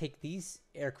is take these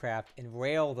aircraft and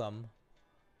rail them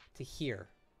to here.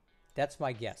 That's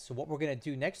my guess. So what we're going to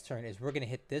do next turn is we're going to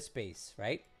hit this base,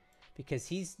 right? Because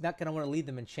he's not going to want to leave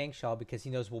them in Changsha because he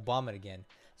knows we'll bomb it again.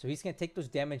 So he's going to take those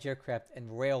damaged aircraft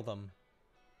and rail them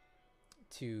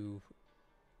to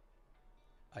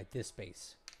this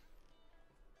base.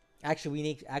 Actually,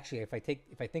 if I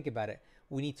think about it,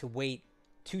 we need to wait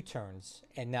 2 turns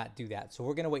and not do that. So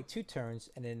we're going to wait 2 turns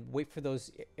and then wait for those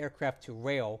aircraft to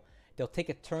rail. They'll take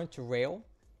a turn to rail.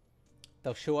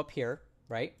 They'll show up here,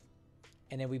 right?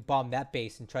 And then we bomb that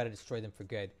base and try to destroy them for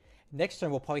good. Next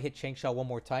turn, we'll probably hit Changsha one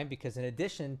more time because in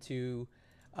addition to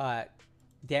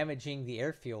damaging the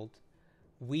airfield,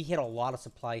 we hit a lot of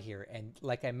supply here. And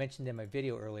like I mentioned in my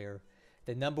video earlier,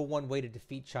 the #1 way to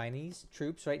defeat Chinese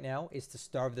troops right now is to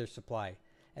starve their supply.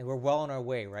 And we're well on our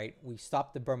way, right? We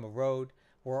stopped the Burma Road.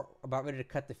 We're about ready to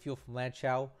cut the fuel from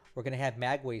Lanchow. We're going to have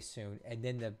Magway soon. And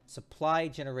then the supply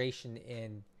generation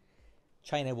in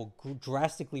China will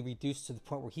drastically reduce to the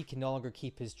point where he can no longer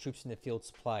keep his troops in the field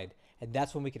supplied. And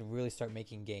that's when we can really start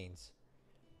making gains.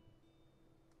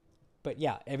 But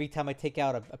yeah, every time I take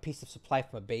out a piece of supply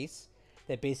from a base,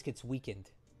 that base gets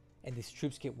weakened. And these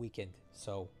troops get weakened.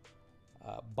 So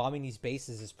bombing these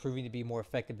bases is proving to be more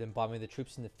effective than bombing the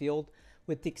troops in the field,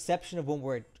 with the exception of when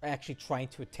we're actually trying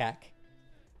to attack.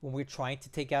 When we're trying to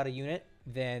take out a unit,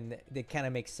 then it kind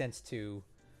of makes sense to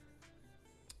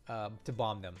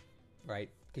bomb them, right?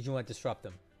 Because you want to disrupt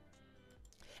them.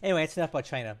 Anyway, it's enough about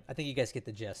China. I think you guys get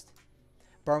the gist.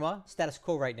 Burma, status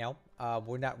quo right now.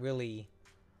 We're not really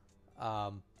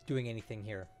doing anything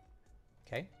here.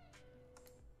 Okay?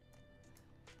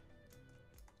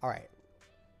 Alright.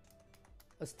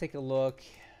 Let's take a look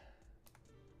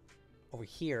over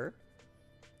here.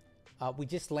 We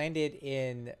just landed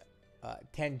in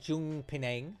Tanjung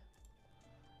Pinang.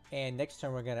 And next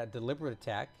turn we're going to deliberate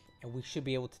attack. And we should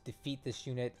be able to defeat this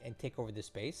unit and take over this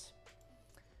base.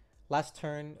 Last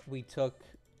turn we took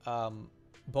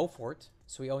Beaufort.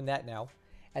 So we own that now.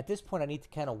 At this point I need to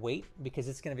kind of wait because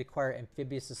it's going to require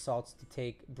amphibious assaults to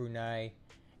take Brunei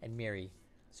and Miri.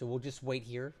 So we'll just wait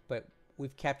here. But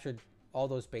we've captured all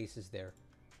those bases there.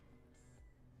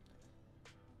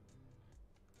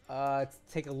 Let's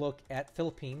take a look at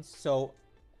Philippines. So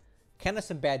kind of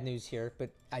some bad news here, but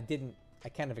I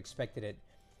kind of expected it.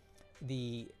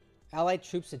 The Allied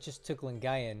troops that just took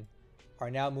Lingayen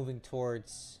are now moving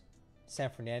towards San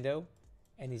Fernando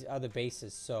and these other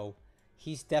bases. So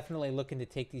he's definitely looking to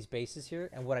take these bases here.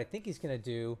 And what I think he's going to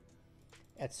do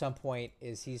at some point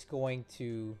is he's going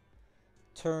to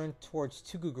turn towards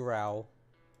Tuguegarao,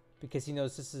 because he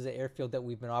knows this is an airfield that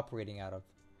we've been operating out of.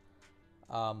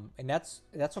 And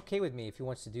that's okay with me if he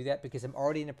wants to do that, because I'm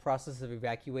already in the process of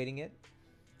evacuating it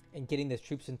and getting the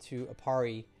troops into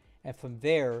Apari. And from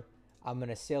there, I'm going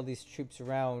to sail these troops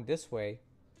around this way,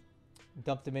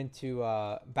 dump them into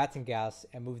Batangas,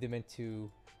 and move them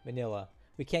into Manila.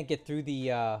 We can't get through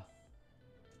the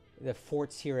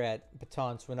forts here at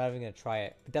Bataan, so we're not even going to try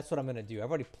it. But that's what I'm going to do. I've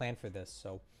already planned for this,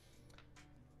 so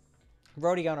we're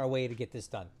already on our way to get this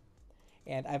done.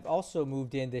 And I've also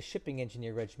moved in the shipping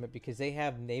engineer regiment because they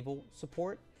have naval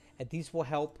support, and these will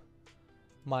help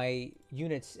my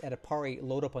units at Apari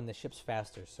load up on the ships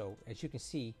faster. So as you can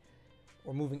see,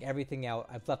 we're moving everything out.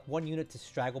 I've left one unit to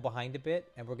straggle behind a bit,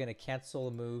 and we're going to cancel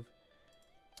a move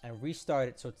and restart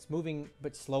it so it's moving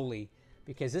but slowly,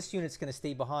 because this unit's going to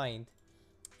stay behind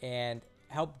and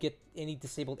help get any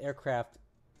disabled aircraft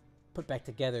put back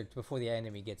together before the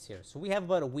enemy gets here. So we have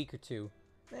about a week or two.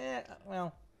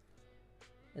 Well,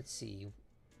 let's see.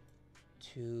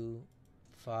 2,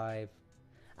 5.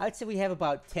 I'd say we have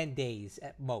about 10 days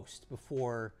at most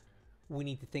before we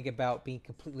need to think about being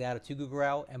completely out of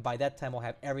Tuguegarao. And by that time, we'll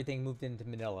have everything moved into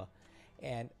Manila.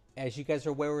 And as you guys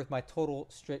are aware with my total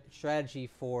strategy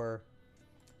for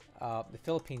the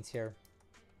Philippines here,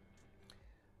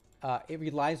 it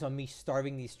relies on me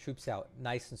starving these troops out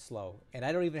nice and slow. And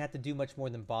I don't even have to do much more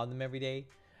than bomb them every day.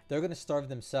 They're going to starve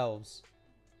themselves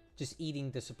just eating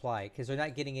the supply, because they're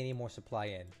not getting any more supply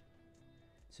in.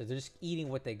 So they're just eating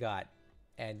what they got,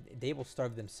 and they will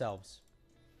starve themselves.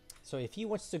 So if he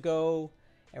wants to go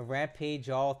and rampage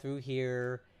all through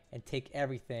here and take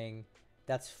everything,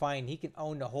 that's fine. He can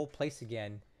own the whole place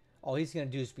again. All he's going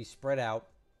to do is be spread out,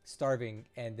 starving,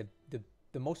 and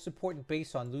the most important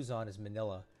base on Luzon is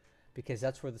Manila, because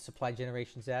that's where the supply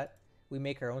generation's at. We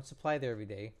make our own supply there every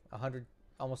day,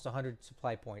 almost 100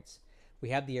 supply points. We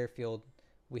have the airfield,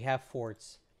 we have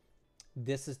forts.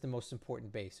 This is the most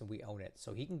important base, and we own it.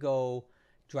 So he can go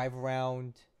drive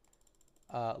around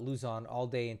Luzon all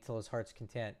day until his heart's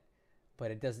content, but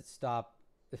it doesn't stop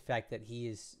the fact that he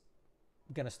is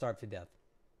going to starve to death.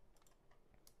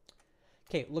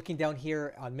 Okay, looking down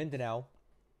here on Mindanao,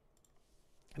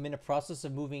 I'm in the process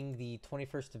of moving the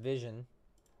 21st Division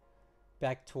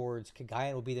back towards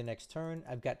Cagayan. Will be the next turn.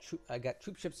 I got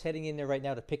troop ships heading in there right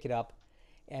now to pick it up,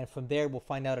 and from there we'll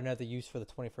find out another use for the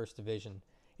 21st Division.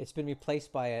 It's been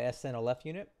replaced by a SNLF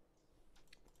unit.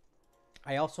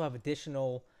 I also have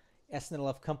additional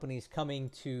SNLF companies coming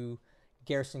to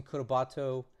garrison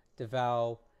Cotabato,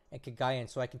 Davao, and Cagayan,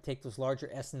 so I can take those larger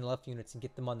SNLF units and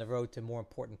get them on the road to more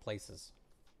important places.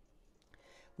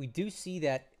 We do see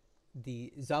that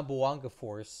the Zamboanga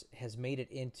force has made it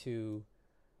into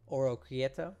Oro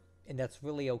Prieta, and that's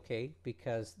really okay,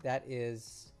 because that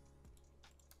is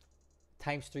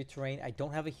 ×3 terrain. I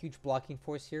don't have a huge blocking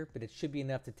force here, but it should be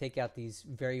enough to take out these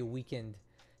very weakened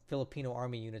Filipino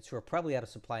army units who are probably out of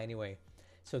supply anyway.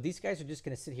 So these guys are just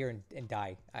going to sit here and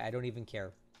die. I don't even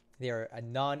care. They are a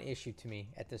non-issue to me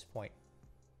at this point.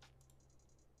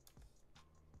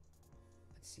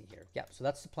 Let's see here. Yeah, so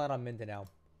that's the plan on Mindanao.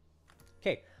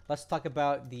 Okay, let's talk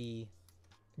about the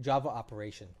Java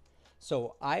operation.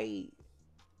 So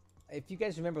if you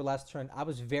guys remember last turn, I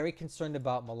was very concerned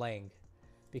about Malang,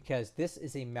 because this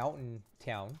is a mountain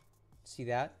town. See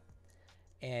that?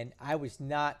 And I was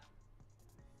not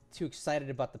too excited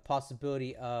about the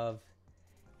possibility of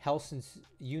Hellsen's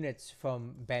units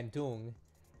from Bandung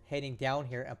heading down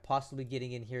here and possibly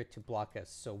getting in here to block us.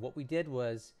 So what we did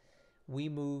was we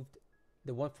moved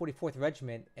the 144th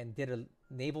Regiment and did a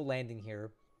naval landing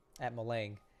here at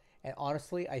Malang. And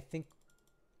honestly, I think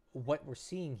what we're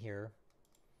seeing here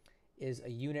is a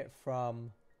unit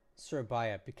from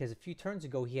Surabaya, because a few turns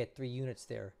ago he had 3 units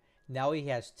there. Now he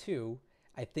has 2.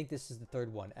 I think this is the 3rd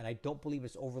one, and I don't believe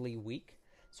it's overly weak.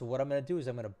 So what I'm going to do is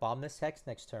I'm going to bomb this hex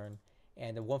next turn,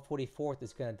 and the 144th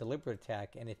is going to deliberate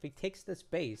attack. And if he takes this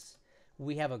base,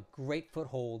 we have a great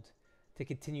foothold to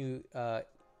continue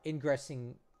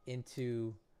ingressing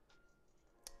into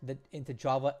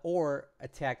Java or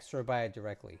attack Surabaya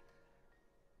directly.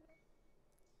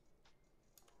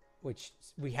 Which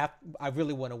I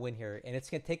really want to win here, and it's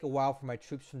going to take a while for my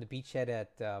troops from the beachhead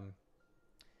at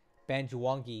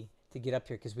Banjuwangi to get up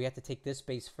here, because we have to take this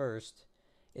base first.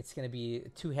 It's going to be a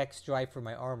 2 hex drive for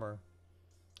my armor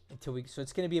so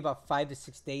it's going to be about 5 to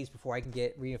 6 days before I can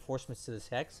get reinforcements to this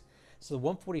hex. So the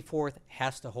 144th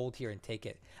has to hold here and take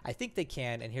it. I think they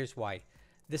can, and here's why.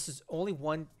 This is only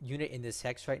one unit in this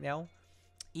hex right now,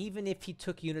 even if he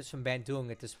took units from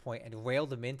Bandung at this point and railed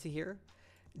them into here,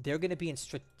 they're going to be in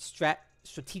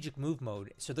strategic move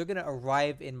mode. So they're going to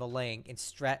arrive in Malang in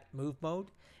strat move mode,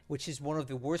 which is one of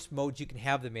the worst modes you can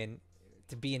have them in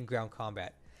to be in ground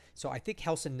combat. So I think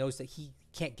Hellsen knows that he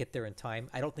can't get there in time.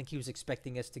 I don't think he was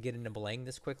expecting us to get into Malang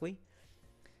this quickly.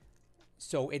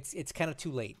 So it's kind of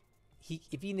too late.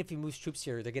 Even if he moves troops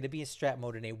here, they're going to be in strat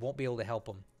mode and they won't be able to help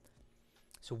him.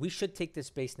 So we should take this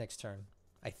base next turn,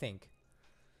 I think.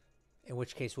 In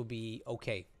which case we'll be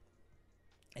okay.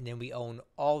 And then we own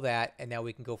all that, and now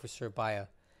we can go for Surabaya.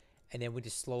 And then we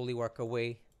just slowly work our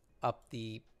way up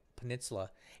the peninsula.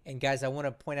 And guys, I want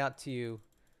to point out to you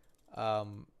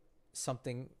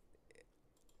something.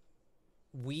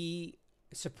 We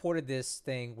supported this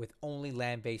thing with only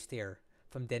land-based air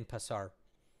from Denpasar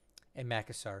and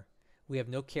Makassar. We have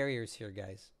no carriers here,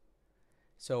 guys.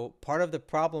 So part of the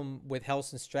problem with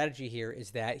Hellsen's strategy here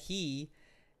is that he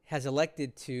has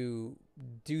elected to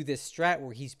do this strat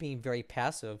where he's being very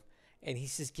passive, and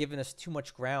he's just given us too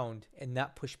much ground and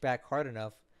not pushed back hard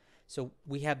enough. So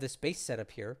we have this base set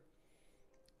up here.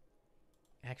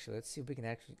 Actually, let's see if we can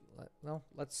actually... Well,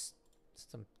 let's...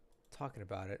 Since I'm talking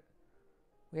about it.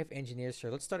 We have engineers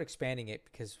here. Let's start expanding it,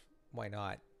 because why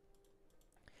not?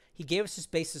 He gave us this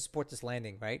base to support this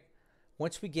landing, right?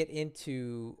 Once we get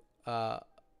into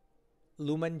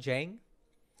Lumajang,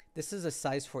 this is a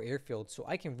size 4 airfield, so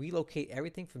I can relocate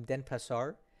everything from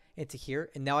Denpasar into here,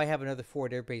 and now I have another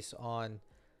forward airbase on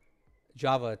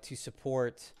Java to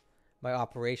support my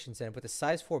operations. And with a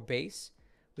size 4 base,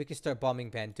 we can start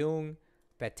bombing Bandung,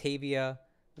 Batavia.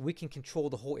 We can control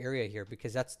the whole area here,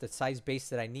 because that's the size base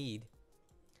that I need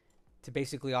to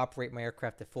basically operate my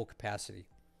aircraft at full capacity.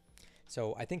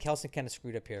 So I think Hellsen kind of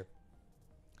screwed up here.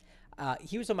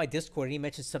 He was on my Discord and he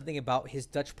mentioned something about his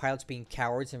Dutch pilots being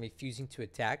cowards and refusing to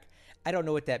attack. I don't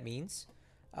know what that means.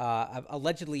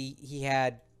 Allegedly, he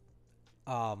had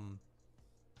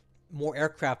more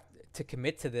aircraft to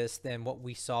commit to this than what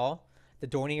we saw. The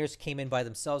Dorniers came in by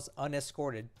themselves,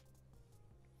 unescorted.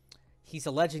 He's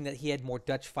alleging that he had more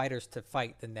Dutch fighters to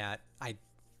fight than that. I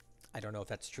don't know if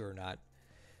that's true or not.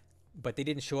 But they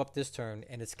didn't show up this turn,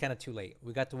 and it's kind of too late.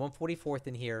 We got the 144th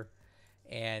in here,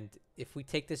 and if we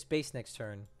take this base next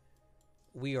turn,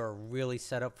 we are really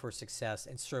set up for success,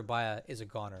 and Surabaya is a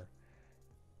goner.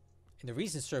 And the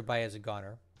reason Surabaya is a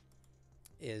goner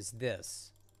is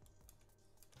this.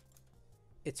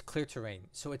 It's clear terrain,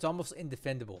 so it's almost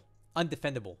undefendable.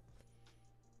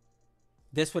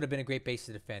 This would have been a great base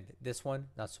to defend. This one,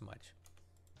 not so much.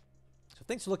 So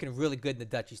things are looking really good in the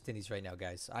Dutch East Indies right now,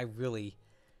 guys. I really...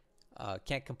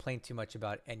 can't complain too much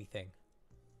about anything.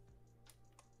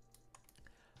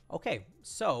 Okay,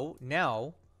 so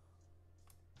now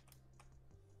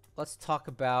let's talk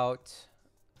about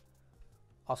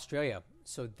Australia.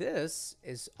 So this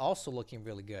is also looking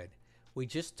really good. We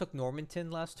just took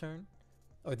Normanton last turn,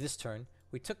 or this turn.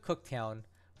 We took Cooktown.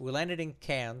 We landed in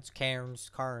Cairns.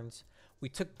 We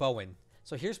took Bowen.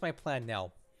 So here's my plan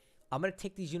now. I'm going to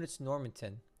take these units to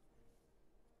Normanton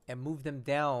and move them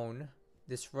down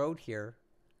this road here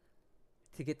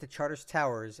to get to Charters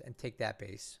Towers and take that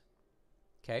base.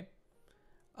 Okay.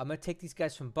 I'm going to take these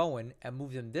guys from Bowen and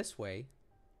move them this way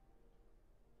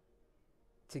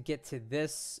to get to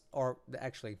this, or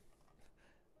actually,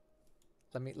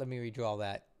 let me redraw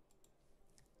that.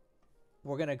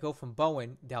 We're going to go from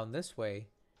Bowen down this way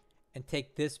and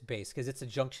take this base because it's a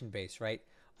junction base, right?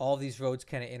 All these roads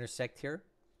kind of intersect here.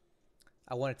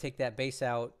 I want to take that base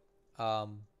out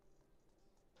and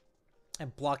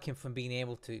block him from being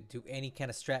able to do any kind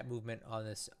of strat movement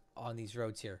on these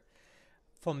roads here.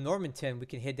 From Normanton, we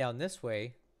can head down this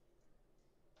way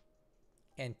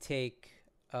and take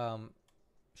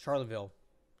Charleville.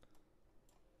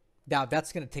 Now,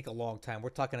 that's going to take a long time. We're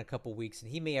talking a couple weeks,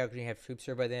 and he may already have troops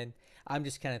here by then. I'm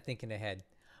just kind of thinking ahead.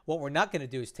 What we're not going to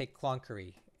do is take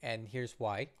Cloncurry, and here's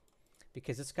why.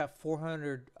 Because it's got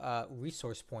 400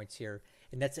 resource points here,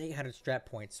 and that's 800 strat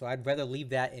points. So I'd rather leave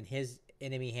that in his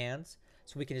enemy hands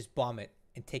so we can just bomb it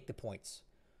and take the points.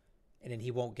 And then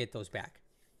he won't get those back.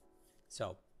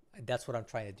 So that's what I'm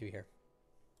trying to do here.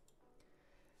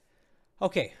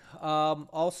 Okay.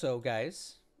 Also,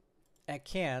 guys, at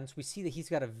Cairns, we see that he's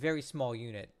got a very small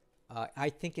unit. I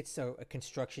think it's a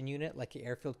construction unit, like an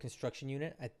airfield construction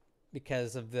unit,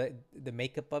 because of the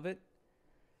makeup of it.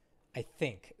 I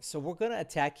think. So we're going to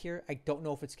attack here. I don't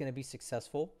know if it's going to be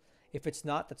successful. If it's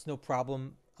not, that's no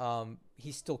problem.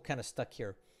 He's still kind of stuck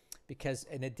here. Because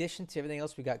in addition to everything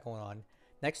else we got going on,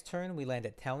 next turn we land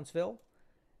at Townsville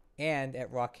and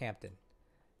at Rockhampton.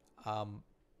 I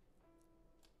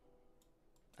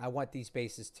want these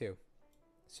bases too.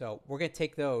 So we're going to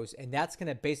take those, and that's going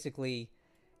to basically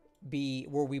be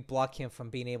where we block him from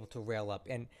being able to rail up.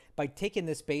 And by taking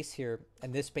this base here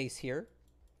and this base here,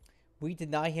 we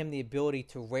deny him the ability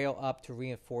to rail up to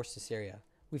reinforce this area.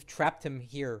 We've trapped him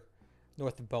here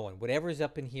north of Bowen. Whatever's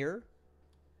up in here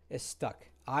is stuck.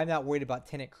 I'm not worried about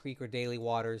Tennant Creek or Daily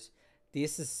Waters.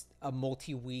 This is a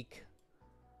multi-week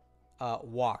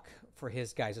walk for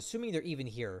his guys, assuming they're even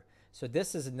here. So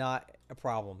this is not a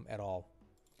problem at all.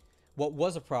 What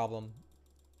was a problem,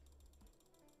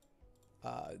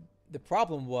 the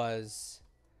problem was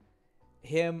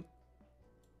him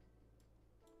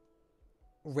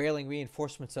railing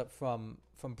reinforcements up from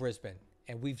Brisbane.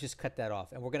 And we've just cut that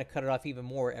off. And we're going to cut it off even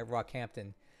more at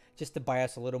Rockhampton just to buy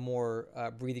us a little more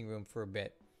breathing room for a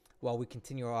bit while we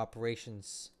continue our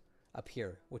operations up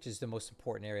here, which is the most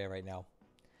important area right now.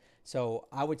 So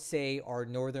I would say our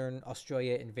Northern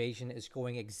Australia invasion is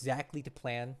going exactly to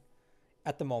plan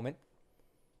at the moment.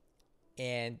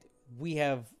 And we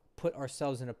have put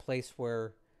ourselves in a place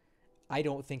where I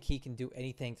don't think he can do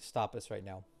anything to stop us right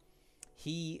now.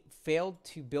 He failed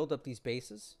to build up these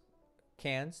bases.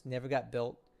 Cairns never got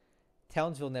built.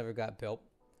 Townsville never got built.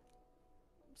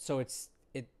 So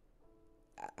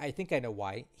I think I know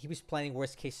why. He was planning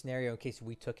worst case scenario in case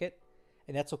we took it,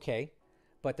 and that's okay.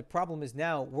 But the problem is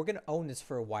now we're going to own this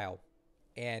for a while.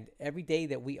 And every day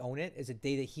that we own it is a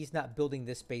day that he's not building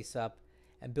this base up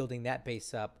and building that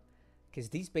base up, because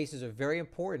these bases are very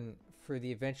important for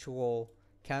the eventual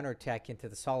counterattack into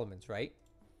the Solomons, right?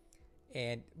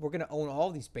 And we're going to own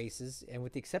all these bases, and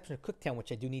with the exception of Cooktown,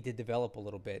 which I do need to develop a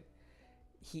little bit,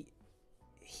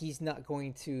 he's not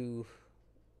going to,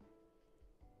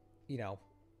 you know,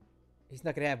 he's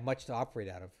not going to have much to operate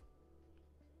out of.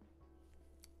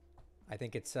 I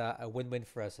think it's a win-win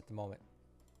for us at the moment.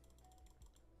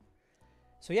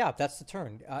 So yeah, that's the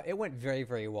turn. It went very,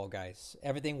 very well, guys.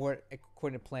 Everything went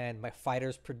according to plan. My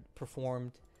fighters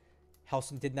performed.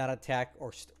 Hellsen did not attack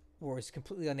or was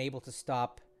completely unable to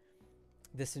stop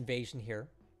this invasion here.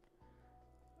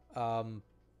 We're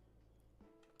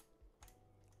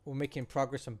making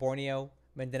progress on Borneo.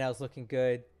 Mindanao's looking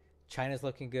good. China's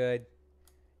looking good.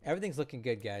 Everything's looking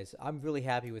good, guys. I'm really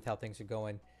happy with how things are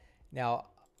going. Now,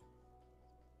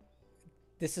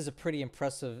 this is a pretty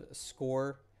impressive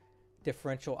score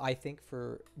differential, I think,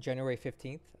 for January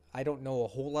 15th. I don't know a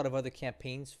whole lot of other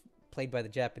campaigns played by the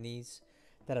Japanese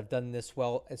that have done this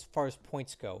well as far as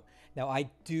points go. Now, I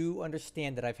do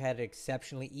understand that I've had it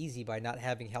exceptionally easy by not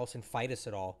having Hellsen fight us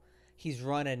at all. He's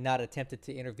run and not attempted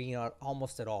to intervene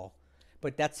almost at all.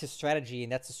 But that's his strategy,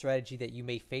 and that's the strategy that you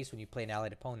may face when you play an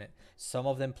allied opponent. Some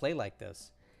of them play like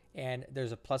this, and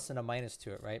there's a plus and a minus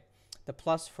to it, right? The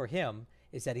plus for him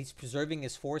is that he's preserving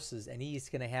his forces, and he's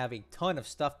going to have a ton of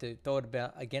stuff to throw it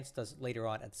against us later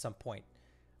on at some point,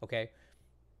 okay?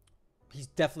 He's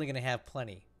definitely going to have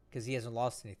plenty because he hasn't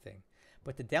lost anything.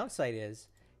 But the downside is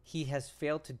he has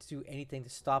failed to do anything to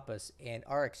stop us, and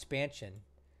our expansion,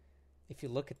 if you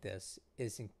look at this,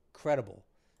 is incredible.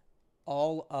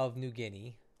 All of New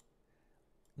Guinea,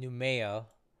 Noumea,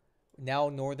 now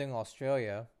Northern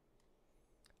Australia,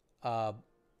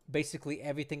 basically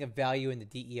everything of value in the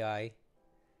DEI,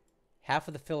 half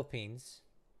of the Philippines,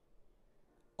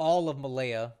 all of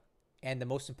Malaya, and the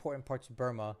most important parts of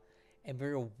Burma, and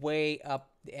we're way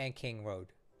up the Ankang Road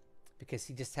because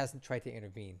he just hasn't tried to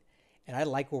intervene. And I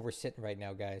like where we're sitting right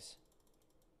now, guys.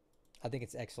 I think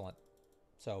it's excellent.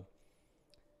 So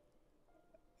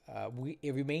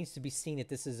it remains to be seen if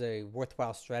this is a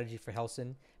worthwhile strategy for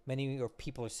Hellsen. Many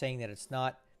people are saying that it's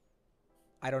not.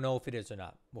 I don't know if it is or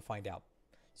not. We'll find out.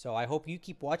 So I hope you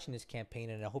keep watching this campaign,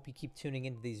 and I hope you keep tuning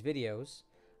into these videos,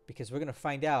 because we're going to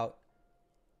find out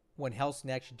when Hellsen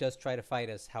actually does try to fight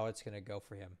us how it's going to go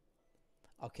for him.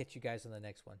 I'll catch you guys on the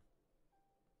next one.